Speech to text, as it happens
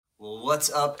Well, what's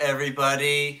up,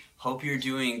 everybody? Hope you're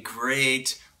doing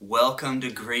great. Welcome to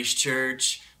Grace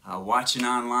Church, watching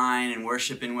online and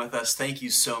worshiping with us. Thank you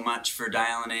so much for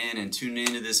dialing in and tuning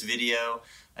into this video.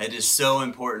 It is so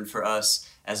important for us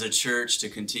as a church to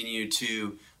continue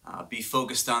to be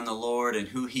focused on the Lord and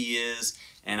who He is.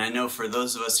 And I know for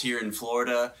those of us here in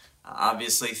Florida,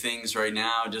 obviously things right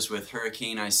now, just with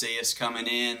Hurricane Isaias coming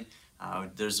in,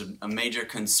 there's a major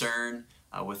concern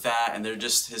with that, and there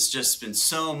has just been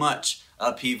so much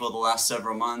upheaval the last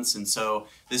several months, and so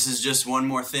this is just one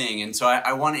more thing. And so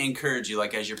I want to encourage you,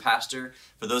 like as your pastor,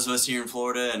 for those of us here in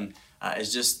Florida, and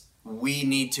it's just we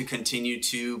need to continue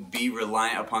to be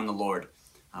reliant upon the Lord.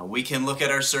 We can look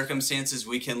at our circumstances,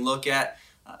 we can look at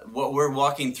what we're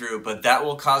walking through, but that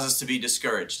will cause us to be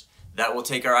discouraged. That will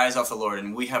take our eyes off the Lord,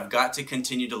 and we have got to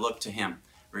continue to look to Him,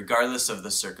 regardless of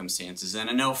the circumstances. And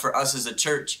I know for us as a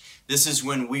church, this is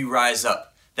when we rise up.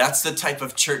 That's the type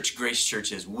of church Grace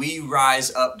Church is. We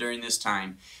rise up during this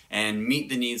time and meet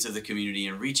the needs of the community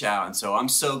and reach out. And so I'm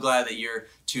so glad that you're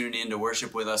tuning in to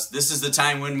worship with us. This is the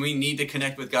time when we need to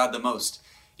connect with God the most.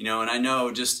 And I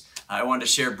know I wanted to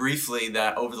share briefly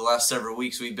that over the last several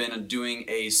weeks, we've been doing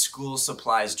a school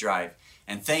supplies drive.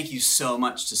 And thank you so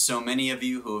much to so many of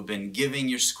you who have been giving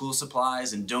your school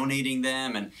supplies and donating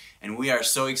them. And we are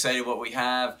so excited what we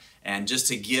have. And just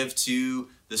to give to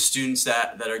the students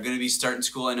that are going to be starting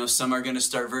school. I know some are going to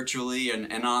start virtually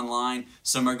and online.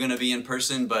 Some are going to be in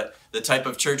person. But the type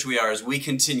of church we are is we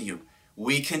continue.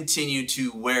 We continue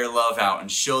to wear love out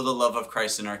and show the love of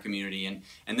Christ in our community.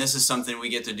 And this is something we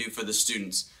get to do for the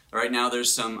students. Right now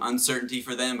there's some uncertainty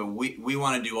for them, but we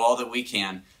want to do all that we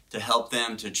can to help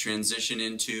them to transition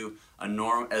into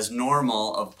as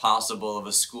normal of possible of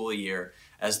a school year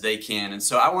as they can. And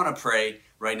so I want to pray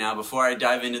right now. Before I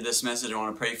dive into this message, I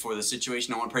want to pray for the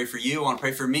situation. I want to pray for you. I want to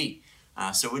pray for me.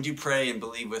 So would you pray and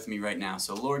believe with me right now?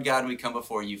 So Lord God, we come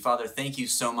before you. Father, thank you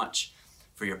so much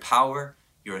for your power,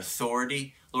 your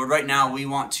authority. Lord, right now we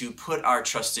want to put our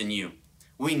trust in you.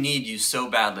 We need you so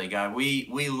badly, God. We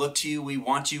look to you. We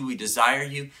want you. We desire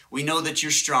you. We know that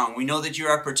you're strong. We know that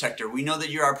you're our protector. We know that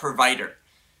you're our provider.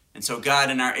 And so, God,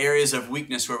 in our areas of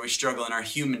weakness where we struggle in our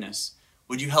humanness,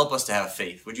 would you help us to have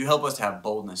faith? Would you help us to have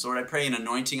boldness? Lord, I pray an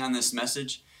anointing on this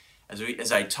message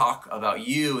as I talk about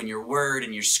you and your word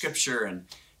and your scripture,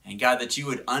 and God, that you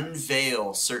would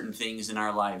unveil certain things in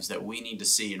our lives that we need to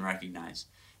see and recognize.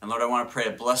 And Lord, I want to pray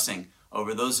a blessing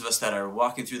over those of us that are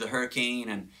walking through the hurricane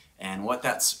and what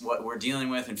we're dealing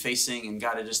with and facing. And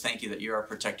God, I just thank you that you're our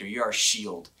protector, you're our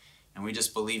shield. And we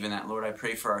just believe in that. Lord, I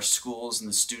pray for our schools and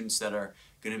the students that are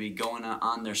going to be going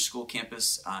on their school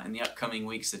campus in the upcoming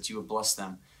weeks, that you would bless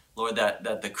them. Lord,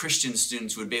 that the Christian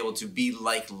students would be able to be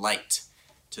like light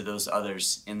to those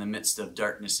others in the midst of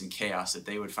darkness and chaos, that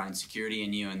they would find security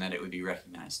in you and that it would be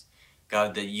recognized.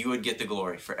 God, that you would get the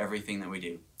glory for everything that we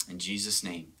do. In Jesus'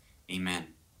 name, amen.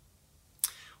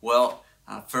 Well,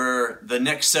 for the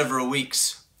next several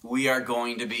weeks, we are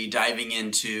going to be diving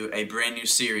into a brand new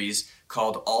series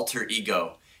called Alter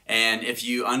Ego. And if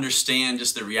you understand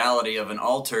just the reality of an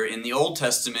altar, in the Old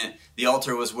Testament, the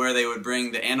altar was where they would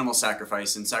bring the animal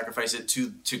sacrifice and sacrifice it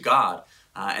to God.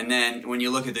 And then when you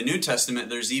look at the New Testament,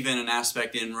 there's even an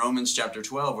aspect in Romans chapter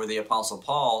 12 where the Apostle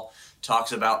Paul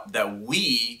talks about that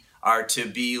we are to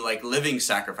be like living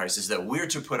sacrifices, that we're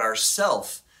to put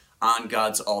ourselves on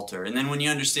God's altar. And then when you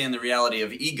understand the reality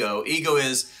of ego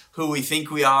is who we think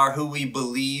we are, who we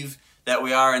believe that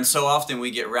we are. And so often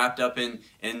we get wrapped up in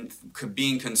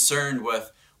being concerned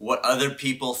with what other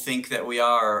people think that we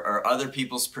are, or other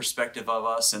people's perspective of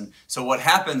us. And so what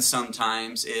happens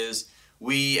sometimes is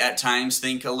we at times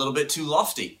think a little bit too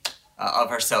lofty of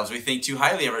ourselves. We think too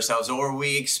highly of ourselves, or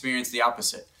we experience the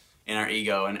opposite in our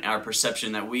ego and our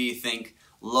perception that we think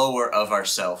lower of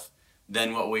ourselves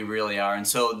than what we really are. And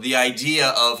so the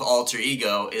idea of alter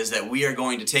ego is that we are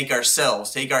going to take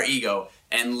our ego,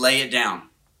 and lay it down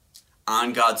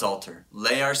on God's altar.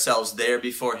 Lay ourselves there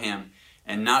before Him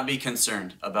and not be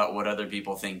concerned about what other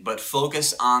people think, but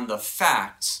focus on the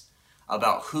facts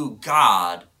about who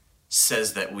God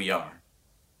says that we are.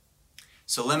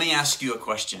 So let me ask you a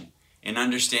question in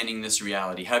understanding this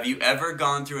reality. Have you ever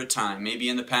gone through a time, maybe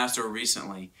in the past or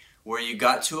recently, where you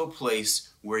got to a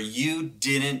place where you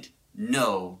didn't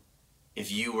know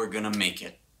if you were going to make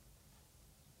it?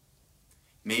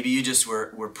 Maybe you just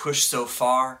were pushed so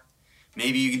far.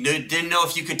 Maybe you didn't know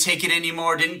if you could take it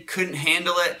anymore, couldn't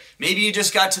handle it. Maybe you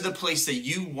just got to the place that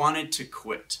you wanted to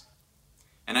quit.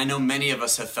 And I know many of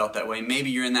us have felt that way.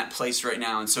 Maybe you're in that place right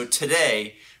now. And so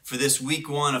today, for this week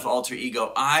 1 of Alter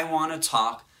Ego, I want to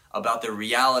talk about the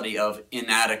reality of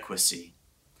inadequacy.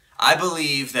 I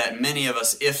believe that many of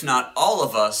us, if not all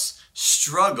of us,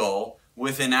 struggle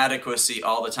with inadequacy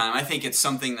all the time. I think it's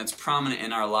something that's prominent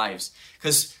in our lives.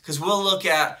 Because we'll look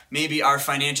at maybe our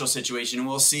financial situation and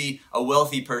we'll see a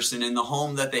wealthy person in the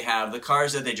home that they have, the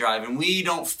cars that they drive, and we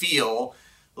don't feel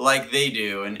like they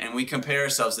do, and we compare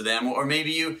ourselves to them. Or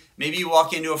maybe you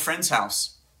walk into a friend's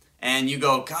house and you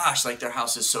go, gosh, like their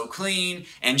house is so clean,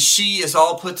 and she is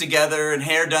all put together and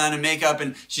hair done and makeup,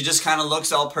 and she just kind of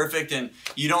looks all perfect, and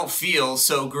you don't feel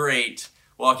so great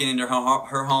walking into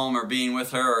her home or being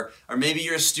with her. Or maybe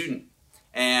you're a student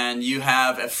and you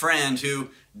have a friend who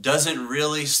doesn't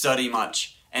really study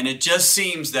much, and it just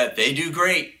seems that they do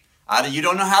great. You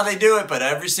don't know how they do it, but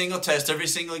every single test, every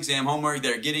single exam, homework,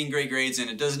 they're getting great grades, and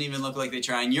it doesn't even look like they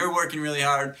try, and you're working really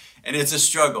hard, and it's a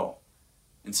struggle.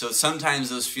 And so sometimes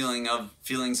those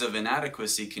feelings of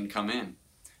inadequacy can come in.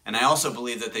 And I also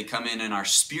believe that they come in our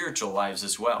spiritual lives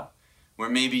as well, where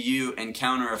maybe you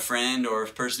encounter a friend or a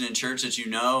person in church that you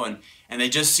know, and they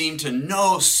just seem to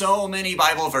know so many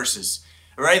Bible verses,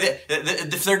 right?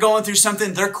 If they're going through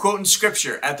something, they're quoting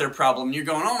scripture at their problem. And you're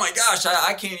going, oh my gosh,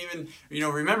 I can't even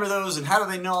remember those, and how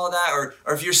do they know all that? Or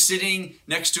if you're sitting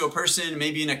next to a person,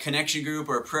 maybe in a connection group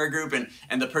or a prayer group,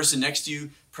 and the person next to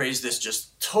you prays this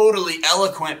just totally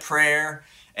eloquent prayer,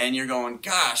 and you're going,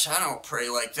 gosh, I don't pray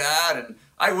like that, and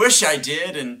I wish I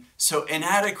did. And so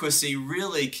inadequacy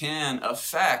really can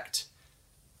affect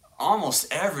almost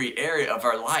every area of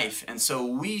our life, and so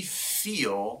we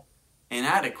feel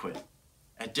inadequate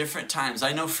at different times.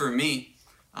 I know for me,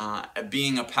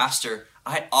 being a pastor,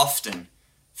 I often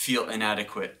feel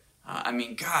inadequate.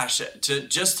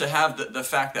 To have the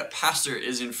fact that pastor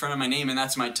is in front of my name and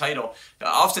that's my title,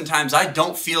 oftentimes I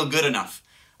don't feel good enough.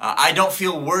 I don't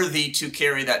feel worthy to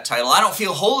carry that title. I don't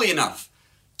feel holy enough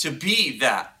to be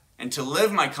that and to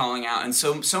live my calling out. And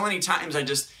so many times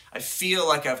I feel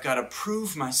like I've got to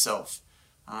prove myself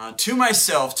to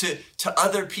myself, to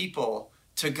other people,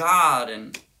 to God,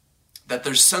 and that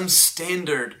there's some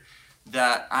standard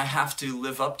that I have to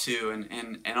live up to.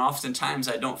 And oftentimes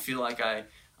I don't feel like I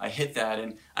hit that.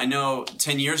 And I know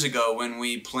 10 years ago when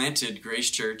we planted Grace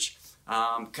Church,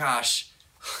 I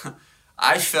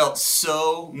felt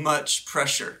so much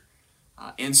pressure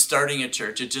in starting a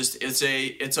church.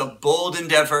 It's a bold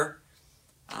endeavor,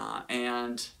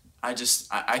 and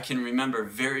I can remember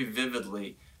very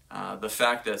vividly the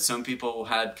fact that some people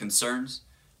had concerns.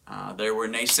 There were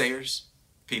naysayers,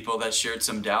 people that shared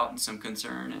some doubt and some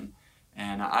concern,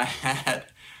 and I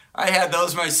had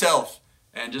those myself.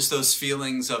 And just those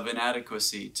feelings of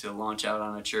inadequacy to launch out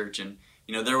on a church. And,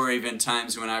 there were even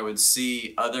times when I would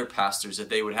see other pastors that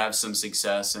they would have some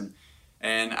success, and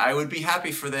I would be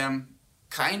happy for them,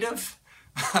 kind of.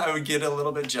 I would get a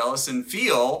little bit jealous and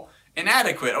feel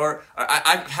inadequate. Or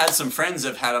I've had some friends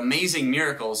that have had amazing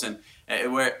miracles, and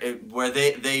where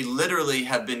they literally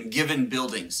have been given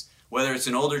buildings, whether it's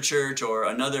an older church or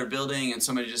another building, and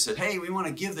somebody just said, hey, we want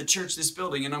to give the church this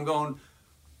building. And I'm going,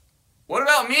 what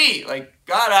about me? Like,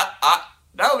 God,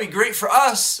 that would be great for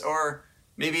us. Or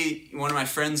maybe one of my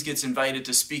friends gets invited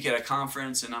to speak at a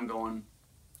conference, and I'm going,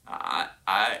 I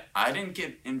didn't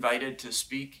get invited to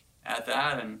speak at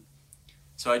that. And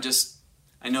so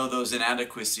I know those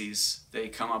inadequacies, they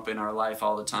come up in our life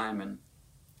all the time. And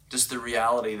just the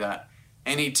reality that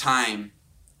any time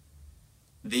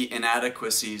the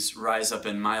inadequacies rise up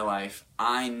in my life,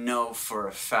 I know for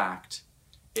a fact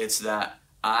it's that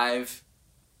I've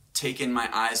taken my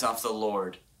eyes off the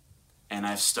Lord and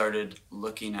I've started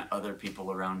looking at other people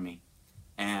around me.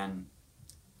 And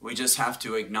we just have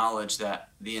to acknowledge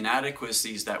that the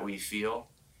inadequacies that we feel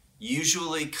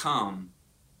usually come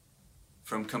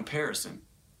from comparison.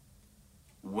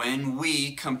 When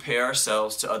we compare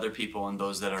ourselves to other people and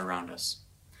those that are around us.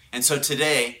 And so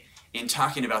today, in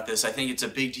talking about this, I think it's a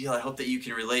big deal. I hope that you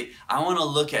can relate. I want to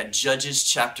look at Judges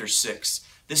chapter 6.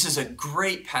 This is a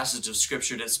great passage of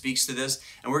scripture that speaks to this.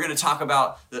 And we're going to talk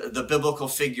about the biblical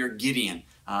figure Gideon,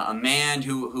 a man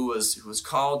who was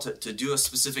called to do a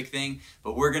specific thing,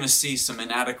 but we're going to see some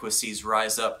inadequacies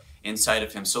rise up inside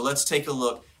of him. So let's take a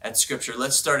look at scripture.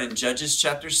 Let's start in Judges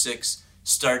chapter 6,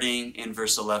 starting in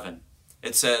verse 11.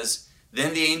 It says,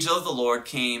 Then the angel of the Lord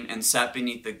came and sat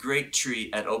beneath the great tree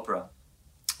at Ophrah,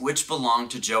 which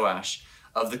belonged to Joash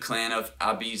of the clan of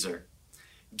Abiezer.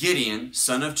 Gideon,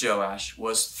 son of Joash,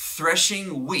 was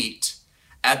threshing wheat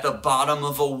at the bottom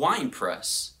of a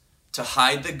winepress to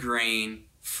hide the grain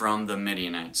from the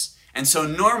Midianites. And so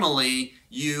normally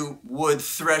you would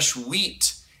thresh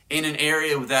wheat in an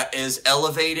area that is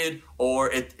elevated, or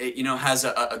it has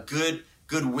a good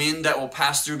good wind that will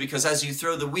pass through, because as you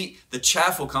throw the wheat, the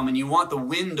chaff will come, and you want the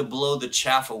wind to blow the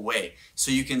chaff away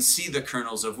so you can see the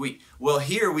kernels of wheat. Well,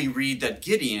 here we read that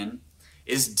Gideon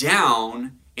is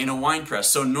down in a wine press.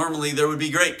 So normally there would be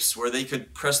grapes where they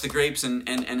could press the grapes and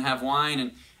have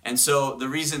wine. And so the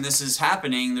reason this is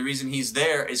happening, the reason he's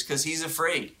there, is because he's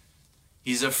afraid.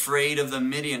 He's afraid of the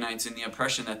Midianites and the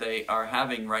oppression that they are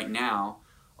having right now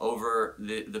over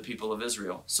the people of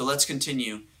Israel. So let's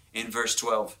continue in verse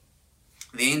 12.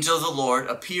 The angel of the Lord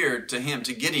appeared to him,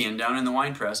 to Gideon, down in the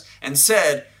winepress, and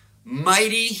said,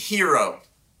 "Mighty hero,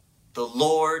 the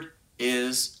Lord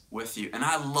is with you." And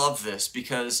I love this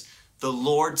because the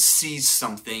Lord sees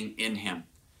something in him.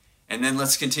 And then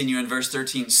let's continue in verse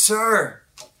 13. "Sir,"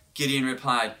 Gideon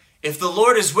replied, "if the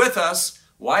Lord is with us,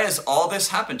 why has all this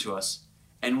happened to us?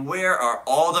 And where are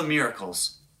all the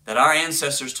miracles that our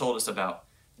ancestors told us about?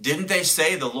 Didn't they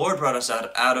say the Lord brought us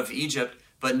out of Egypt?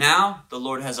 But now the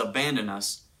Lord has abandoned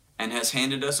us and has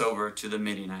handed us over to the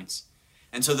Midianites."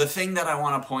 And so the thing that I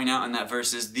want to point out in that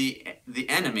verse is the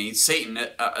enemy, Satan,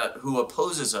 who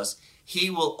opposes us, he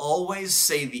will always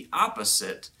say the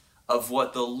opposite of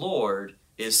what the Lord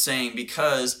is saying,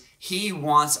 because he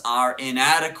wants our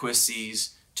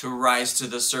inadequacies to rise to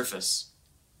the surface.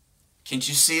 Can't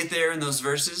you see it there in those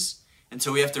verses? And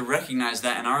so we have to recognize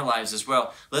that in our lives as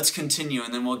well. Let's continue,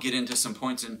 and then we'll get into some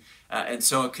points. And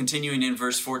so continuing in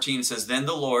verse 14, it says, "Then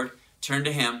the Lord turned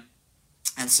to him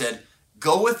and said,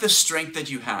 'Go with the strength that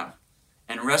you have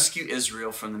and rescue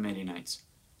Israel from the Midianites.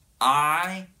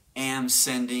 I am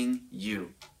sending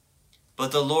you.'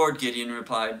 But Lord," Gideon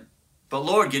replied,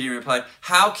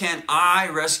 "how can I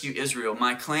rescue Israel?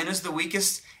 My clan is the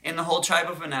weakest in the whole tribe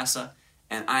of Manasseh,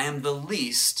 and I am the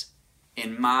least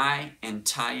in my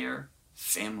entire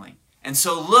family." And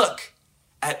so look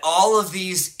at all of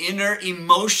these inner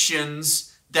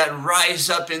emotions that rise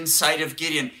up inside of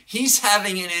Gideon. He's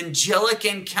having an angelic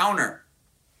encounter.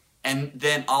 And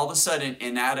then all of a sudden,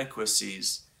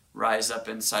 inadequacies rise up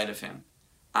inside of him.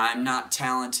 I'm not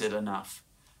talented enough.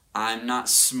 I'm not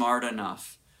smart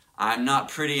enough. I'm not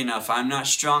pretty enough. I'm not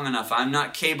strong enough. I'm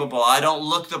not capable. I don't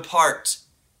look the part.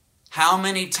 How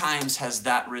many times has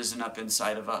that risen up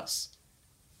inside of us?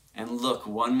 And look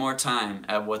one more time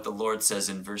at what the Lord says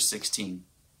in verse 16.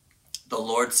 The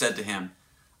Lord said to him,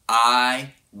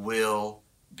 "I will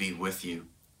be with you,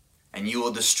 and you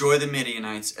will destroy the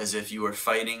Midianites as if you were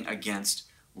fighting against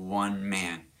one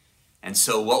man." And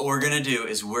so what we're going to do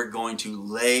is we're going to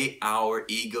lay our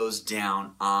egos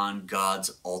down on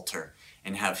God's altar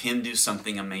and have him do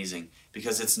something amazing.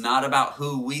 Because it's not about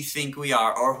who we think we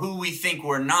are or who we think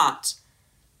we're not,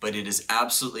 but it is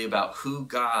absolutely about who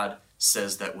God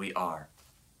says that we are.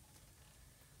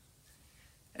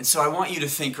 And so I want you to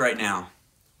think right now,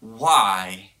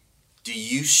 why do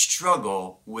you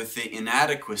struggle with the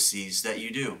inadequacies that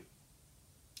you do?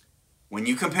 When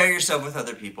you compare yourself with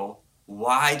other people,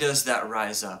 why does that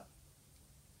rise up?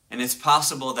 And it's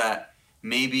possible that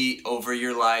maybe over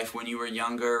your life when you were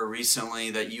younger or recently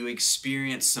that you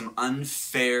experienced some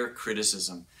unfair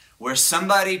criticism where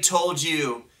somebody told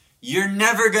you, "You're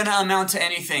never going to amount to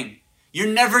anything. You're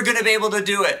never going to be able to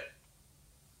do it.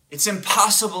 It's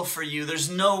impossible for you. There's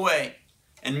no way."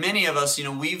 And many of us,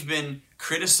 we've been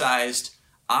criticized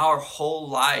our whole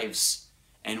lives,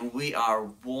 and we are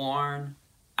worn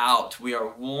out. We are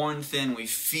worn thin. We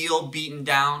feel beaten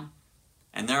down.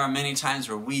 And there are many times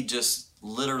where we just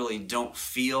literally don't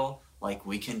feel like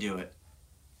we can do it.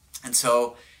 And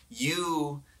so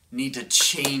you need to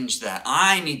change that.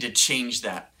 I need to change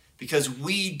that. Because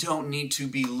we don't need to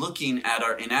be looking at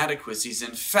our inadequacies.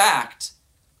 In fact,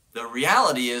 the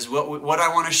reality is what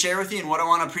I want to share with you and what I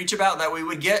want to preach about that we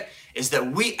would get is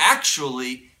that we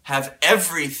actually have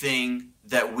everything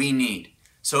that we need.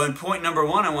 So in point number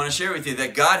 1, I want to share with you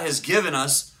that God has given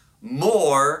us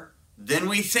more than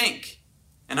we think.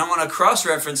 And I want to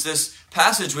cross-reference this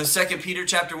passage with 2 Peter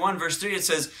chapter 1, verse 3. It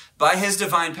says, "By his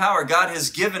divine power, God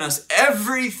has given us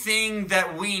everything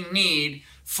that we need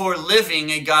for living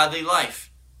a godly life."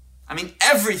 I mean,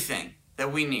 everything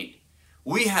that we need.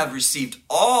 We have received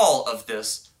all of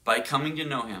this by coming to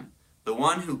know him, the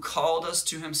one who called us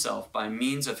to himself by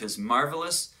means of his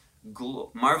marvelous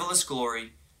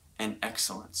glory and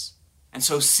excellence. And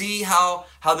so see how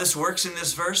this works in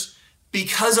this verse?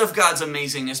 Because of God's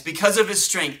amazingness, because of his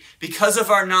strength, because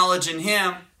of our knowledge in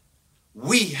him,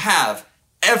 we have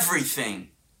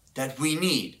everything that we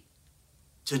need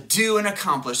to do and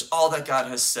accomplish all that God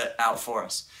has set out for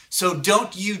us. So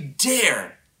don't you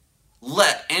dare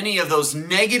let any of those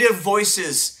negative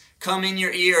voices come in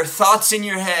your ear, thoughts in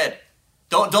your head.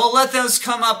 Don't let those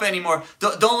come up anymore.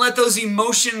 Don't let those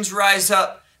emotions rise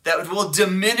up, that will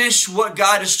diminish what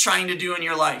God is trying to do in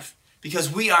your life.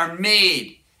 Because we are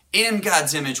made in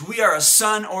God's image. We are a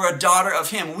son or a daughter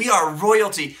of Him. We are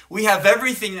royalty. We have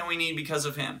everything that we need because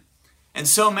of Him. And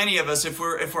so many of us, if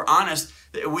we're honest,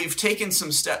 we've taken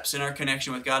some steps in our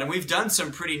connection with God, and we've done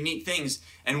some pretty neat things.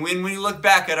 And when we look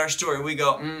back at our story, we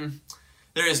go,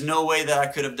 there is no way that I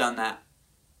could have done that.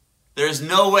 There is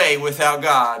no way without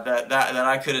God that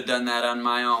I could have done that on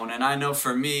my own. And I know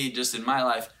for me, just in my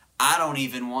life, I don't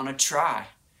even want to try.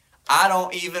 I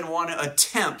don't even want to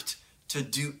attempt to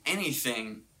do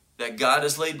anything that God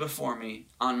has laid before me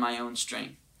on my own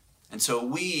strength. And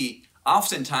so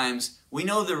oftentimes, we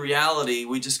know the reality.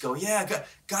 We just go, yeah,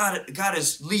 God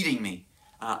is leading me.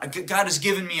 God has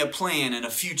given me a plan and a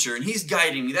future, and He's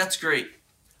guiding me. That's great.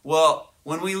 Well,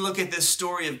 when we look at this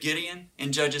story of Gideon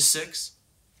in Judges 6,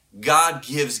 God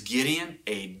gives Gideon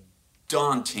a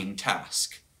daunting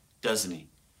task, doesn't He?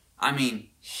 I mean,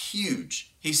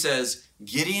 huge. He says,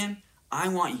 Gideon, I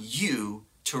want you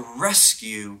to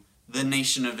rescue the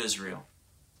nation of Israel.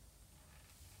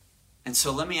 And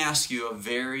so let me ask you a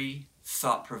very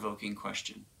thought-provoking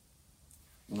question.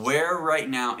 Where right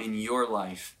now in your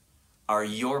life are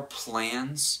your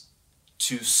plans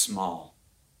too small?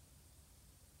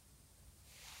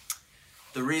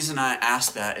 The reason I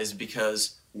ask that is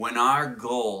because when our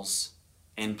goals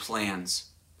and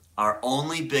plans are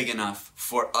only big enough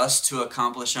for us to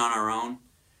accomplish on our own,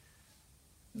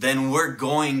 then we're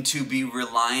going to be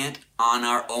reliant on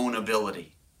our own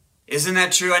ability. Isn't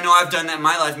that true? I know I've done that in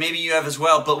my life. Maybe you have as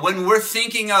well. But when we're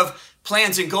thinking of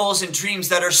plans and goals and dreams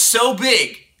that are so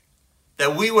big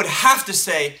that we would have to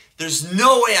say, there's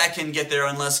no way I can get there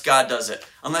unless God does it.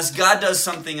 Unless God does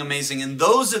something amazing. And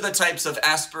those are the types of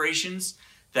aspirations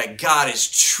that God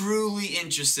is truly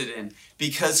interested in,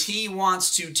 because He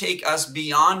wants to take us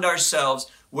beyond ourselves,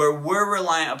 where we're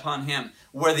reliant upon Him,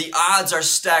 where the odds are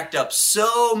stacked up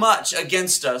so much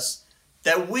against us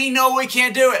that we know we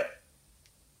can't do it.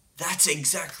 That's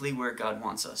exactly where God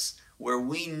wants us, where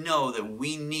we know that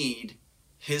we need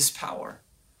His power,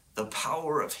 the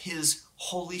power of His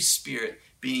Holy Spirit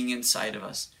being inside of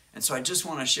us. And so I just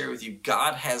want to share with you,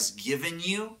 God has given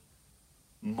you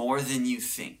more than you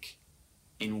think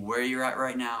in where you're at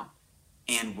right now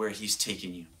and where He's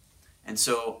taken you. And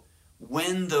so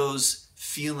when those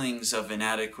feelings of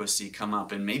inadequacy come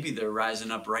up, and maybe they're rising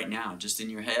up right now, just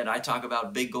in your head, I talk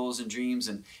about big goals and dreams,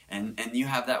 and you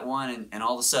have that one, and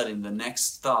all of a sudden the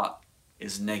next thought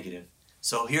is negative.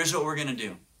 So here's what we're going to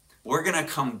do. We're going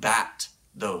to combat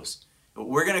those.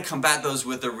 We're going to combat those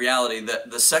with the reality that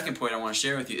the second point I want to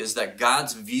share with you is that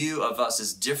God's view of us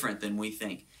is different than we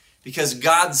think. Because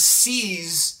God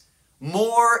sees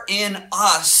more in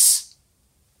us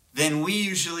than we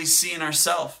usually see in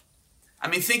ourselves. I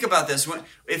mean, think about this.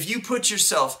 If you put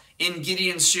yourself in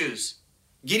Gideon's shoes,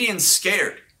 Gideon's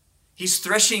scared. He's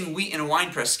threshing wheat in a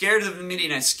winepress, scared of the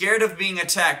Midianites, scared of being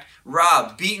attacked,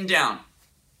 robbed, beaten down.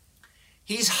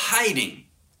 He's hiding.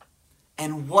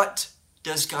 And what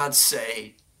does God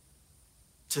say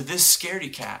to this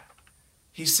scaredy cat?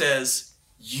 He says,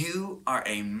 you are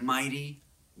a mighty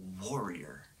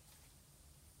warrior.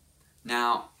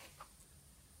 Now,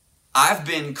 I've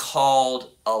been called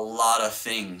a lot of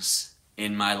things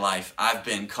in my life. I've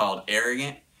been called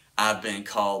arrogant. I've been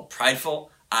called prideful.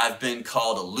 I've been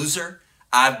called a loser.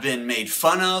 I've been made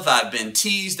fun of. I've been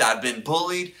teased. I've been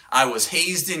bullied. I was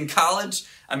hazed in college.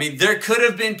 I mean, there could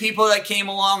have been people that came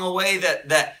along the way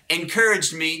that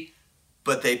encouraged me,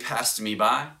 but they passed me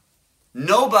by.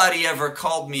 Nobody ever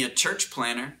called me a church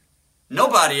planner.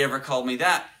 Nobody ever called me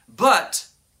that. But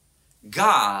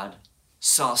God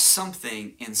saw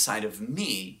something inside of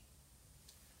me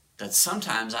that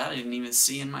sometimes I didn't even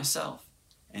see in myself.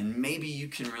 And maybe you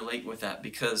can relate with that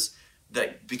because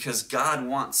God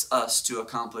wants us to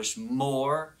accomplish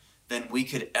more than we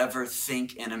could ever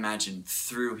think and imagine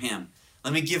through Him.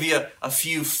 Let me give you a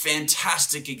few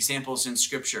fantastic examples in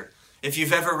Scripture. If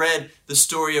you've ever read the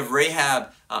story of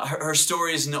Rahab, her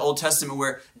story is in the Old Testament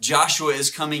where Joshua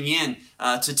is coming in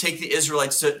to take the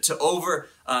Israelites to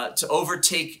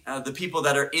overtake the people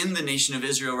that are in the nation of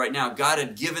Israel right now. God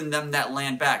had given them that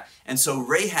land back. And so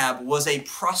Rahab was a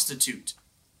prostitute.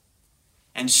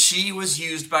 And she was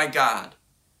used by God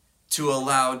to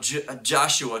allow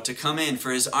Joshua to come in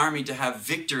for his army to have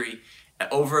victory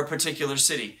over a particular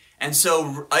city. And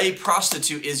so a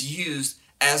prostitute is used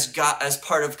as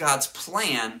part of God's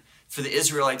plan for the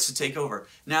Israelites to take over.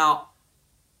 Now,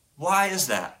 why is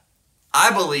that?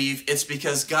 I believe it's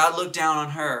because God looked down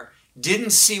on her,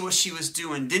 didn't see what she was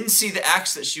doing, didn't see the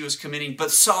acts that she was committing,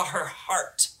 but saw her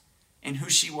heart and who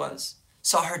she was,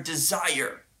 saw her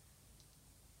desire.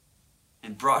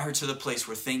 and brought her to the place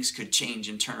where things could change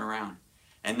and turn around.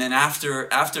 And then after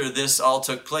this all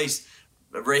took place,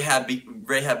 Rahab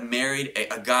married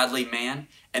a godly man.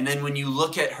 And then when you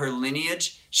look at her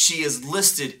lineage, she is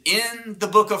listed in the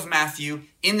book of Matthew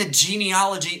in the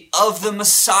genealogy of the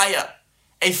Messiah.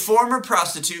 A former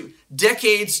prostitute,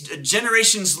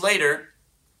 generations later,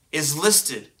 is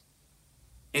listed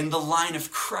in the line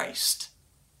of Christ.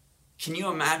 Can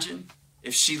you imagine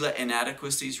if she let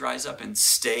inadequacies rise up and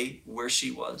stay where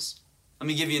she was? Let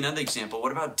me give you another example.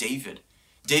 What about David?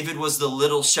 David was the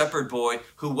little shepherd boy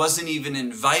who wasn't even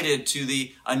invited to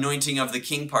the anointing of the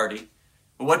king party.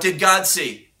 But what did God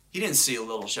see? He didn't see a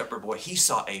little shepherd boy. He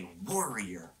saw a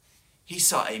warrior. He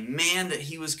saw a man that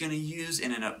he was going to use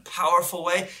in a powerful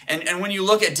way. And when you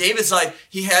look at David's life,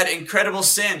 he had incredible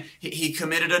sin. He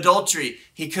committed adultery.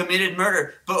 He committed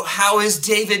murder. But how is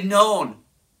David known?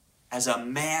 As a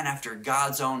man after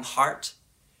God's own heart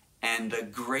and the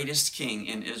greatest king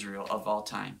in Israel of all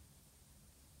time.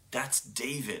 That's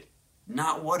David.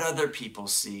 Not what other people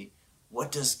see.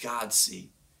 What does God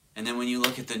see? And then when you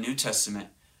look at the New Testament,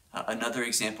 another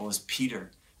example is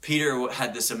Peter. Peter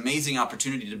had this amazing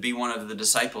opportunity to be one of the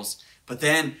disciples. But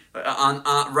then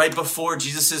right before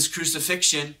Jesus'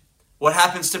 crucifixion, what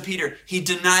happens to Peter? He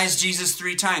denies Jesus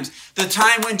 3 times. The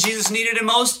time when Jesus needed him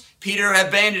most, Peter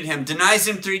abandoned him, denies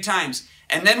him 3 times.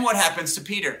 And then what happens to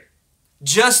Peter?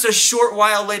 Just a short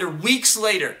while later, weeks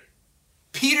later,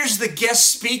 Peter's the guest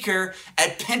speaker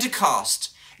at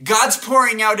Pentecost. God's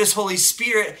pouring out his Holy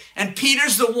Spirit, and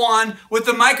Peter's the one with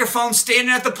the microphone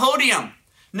standing at the podium.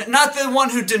 Not the one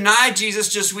who denied Jesus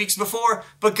just weeks before,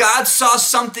 but God saw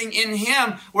something in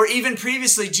him where even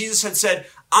previously Jesus had said,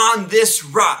 on this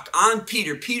rock, on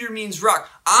Peter. Peter means rock.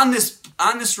 On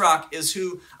this rock is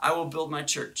who I will build my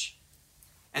church.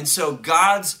 And so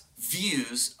God's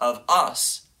views of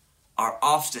us are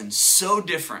often so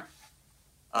different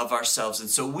of ourselves. And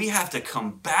so we have to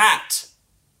combat.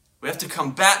 We have to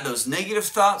combat those negative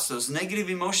thoughts, those negative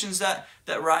emotions that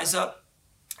rise up.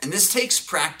 And this takes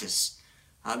practice.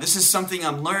 This is something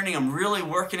I'm learning. I'm really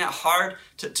working at hard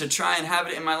to try and have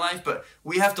it in my life. But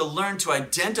we have to learn to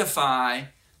identify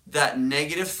that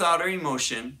negative thought or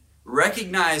emotion,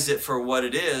 recognize it for what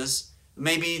it is.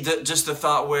 Maybe just the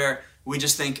thought where we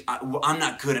just think, I'm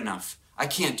not good enough. I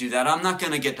can't do that. I'm not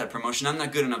going to get that promotion. I'm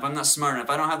not good enough. I'm not smart enough.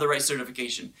 I don't have the right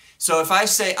certification. So if I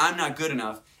say I'm not good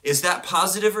enough, is that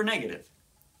positive or negative?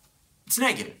 It's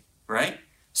negative, right?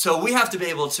 So we have to be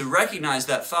able to recognize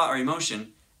that thought or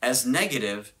emotion as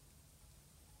negative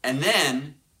and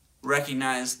then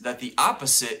recognize that the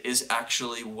opposite is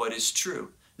actually what is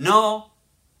true. No,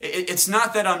 it's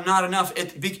not that I'm not enough.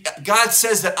 God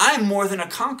says that I'm more than a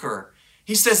conqueror.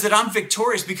 He says that I'm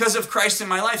victorious because of Christ in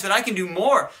my life, that I can do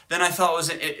more than I thought was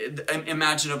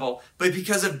imaginable, but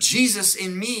because of Jesus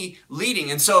in me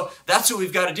leading. And so that's what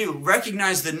we've got to do.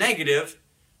 Recognize the negative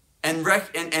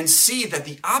and see that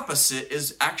the opposite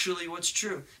is actually what's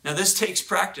true. Now, this takes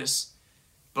practice,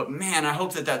 but man, I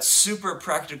hope that that's super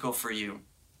practical for you.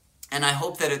 And I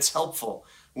hope that it's helpful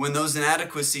when those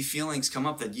inadequacy feelings come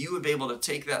up, that you would be able to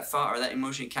take that thought or that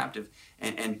emotion captive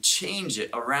and change it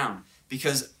around.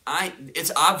 Because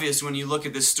it's obvious when you look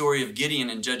at this story of Gideon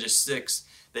in Judges 6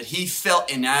 that he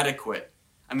felt inadequate.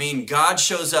 I mean, God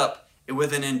shows up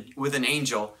with an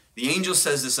angel. The angel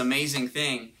says this amazing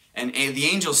thing, and the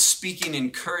angel's speaking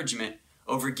encouragement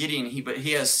over Gideon. But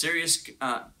he has serious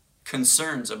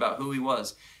concerns about who he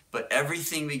was. But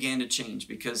everything began to change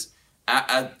because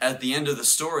at the end of the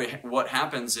story, what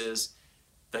happens is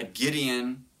that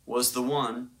Gideon was the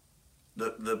one,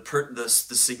 the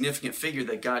significant figure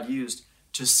that God used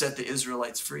to set the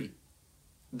Israelites free.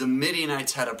 The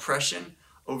Midianites had oppression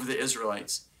over the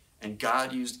Israelites, and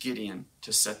God used Gideon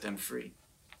to set them free.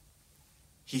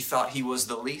 He thought he was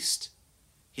the least.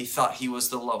 He thought he was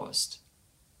the lowest.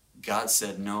 God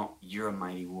said, no, you're a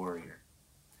mighty warrior.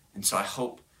 And so I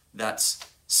hope that's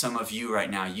some of you right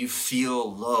now. You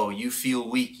feel low, you feel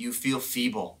weak, you feel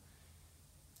feeble.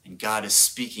 And God is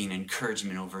speaking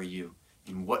encouragement over you.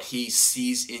 And what he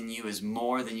sees in you is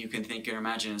more than you can think or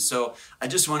imagine. And so I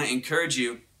just want to encourage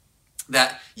you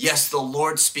that, yes, the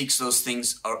Lord speaks those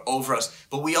things over us,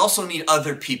 but we also need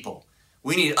other people.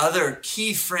 We need other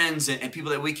key friends and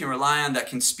people that we can rely on that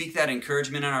can speak that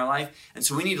encouragement in our life. And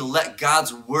so we need to let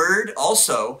God's word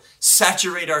also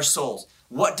saturate our souls.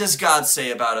 What does God say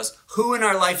about us? Who in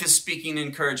our life is speaking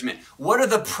encouragement? What are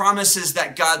the promises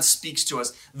that God speaks to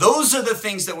us? Those are the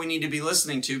things that we need to be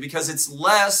listening to, because it's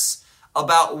less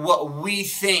about what we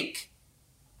think,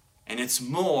 and it's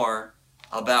more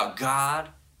about God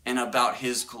and about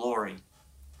his glory.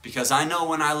 Because I know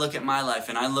when I look at my life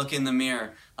and I look in the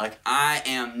mirror, like I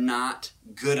am not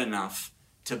good enough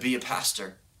to be a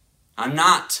pastor. I'm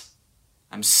not.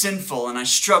 I'm sinful and I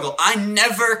struggle. I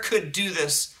never could do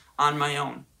this on my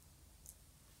own.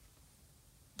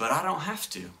 But I don't have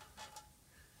to.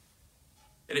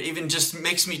 It even just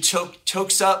makes me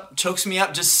chokes me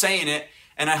up just saying it,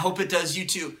 and I hope it does you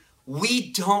too.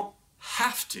 We don't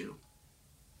have to,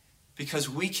 because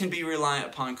we can be reliant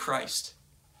upon Christ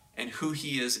and who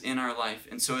he is in our life.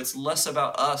 And so it's less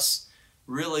about us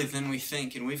really than we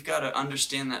think, and we've got to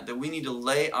understand that we need to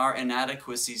lay our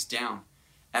inadequacies down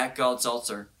at God's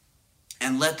altar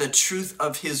and let the truth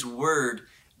of his word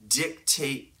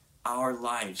dictate our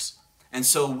lives. And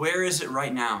so where is it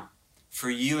right now for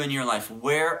you in your life?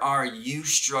 Where are you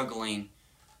struggling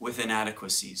with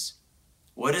inadequacies?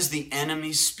 What is the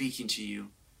enemy speaking to you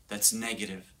that's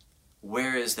negative?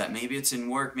 Where is that? Maybe it's in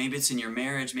work, maybe it's in your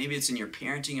marriage, maybe it's in your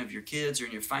parenting of your kids or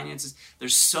in your finances.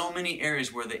 There's so many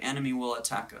areas where the enemy will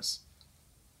attack us.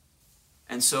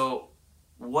 And so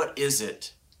what is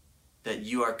it that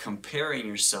you are comparing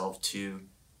yourself to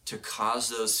cause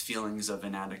those feelings of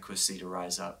inadequacy to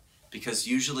rise up? Because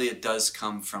usually it does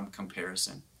come from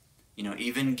comparison. You know,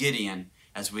 even Gideon,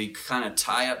 as we kind of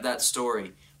tie up that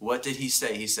story, what did he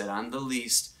say? He said, I'm the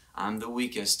least, I'm the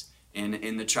weakest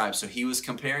in the tribe. So he was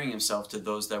comparing himself to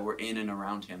those that were in and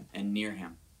around him and near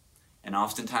him. And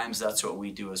oftentimes that's what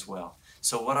we do as well.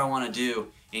 So what I want to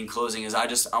do in closing is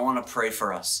I want to pray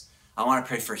for us. I want to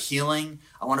pray for healing.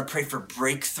 I want to pray for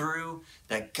breakthrough,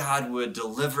 that God would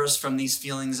deliver us from these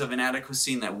feelings of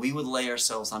inadequacy and that we would lay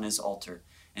ourselves on his altar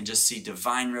and just see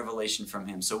divine revelation from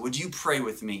him. So would you pray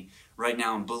with me right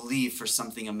now and believe for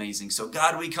something amazing? So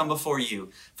God, we come before you.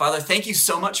 Father, thank you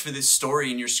so much for this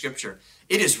story in your scripture.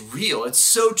 It is real. It's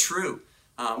so true.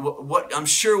 What I'm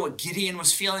sure what Gideon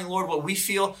was feeling, Lord, what we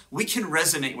feel, we can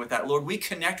resonate with that, Lord. We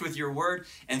connect with your word,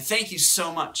 and thank you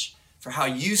so much for how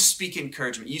you speak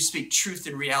encouragement. You speak truth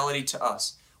and reality to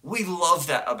us. We love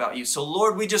that about you. So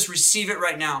Lord, we just receive it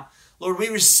right now. Lord, we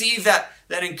receive that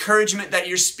encouragement that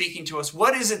you're speaking to us.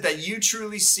 What is it that you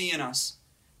truly see in us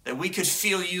that we could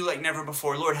feel you like never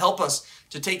before? Lord, help us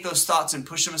to take those thoughts and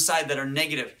push them aside that are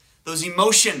negative. Those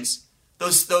emotions,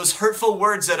 those hurtful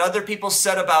words that other people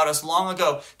said about us long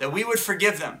ago, that we would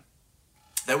forgive them,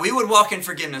 that we would walk in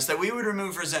forgiveness, that we would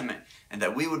remove resentment, and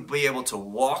that we would be able to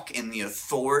walk in the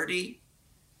authority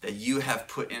that you have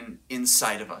put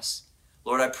inside of us.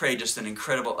 Lord, I pray just an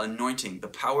incredible anointing, the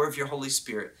power of your Holy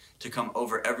Spirit to come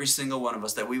over every single one of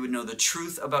us, that we would know the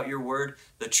truth about your word,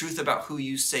 the truth about who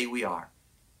you say we are.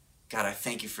 God, I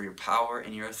thank you for your power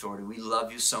and your authority. We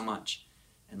love you so much.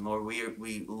 And Lord,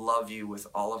 we love you with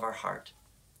all of our heart.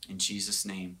 In Jesus'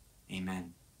 name,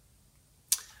 amen.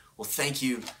 Well, thank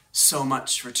you so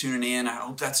much for tuning in. I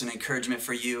hope that's an encouragement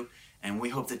for you. And we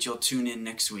hope that you'll tune in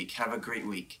next week. Have a great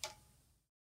week.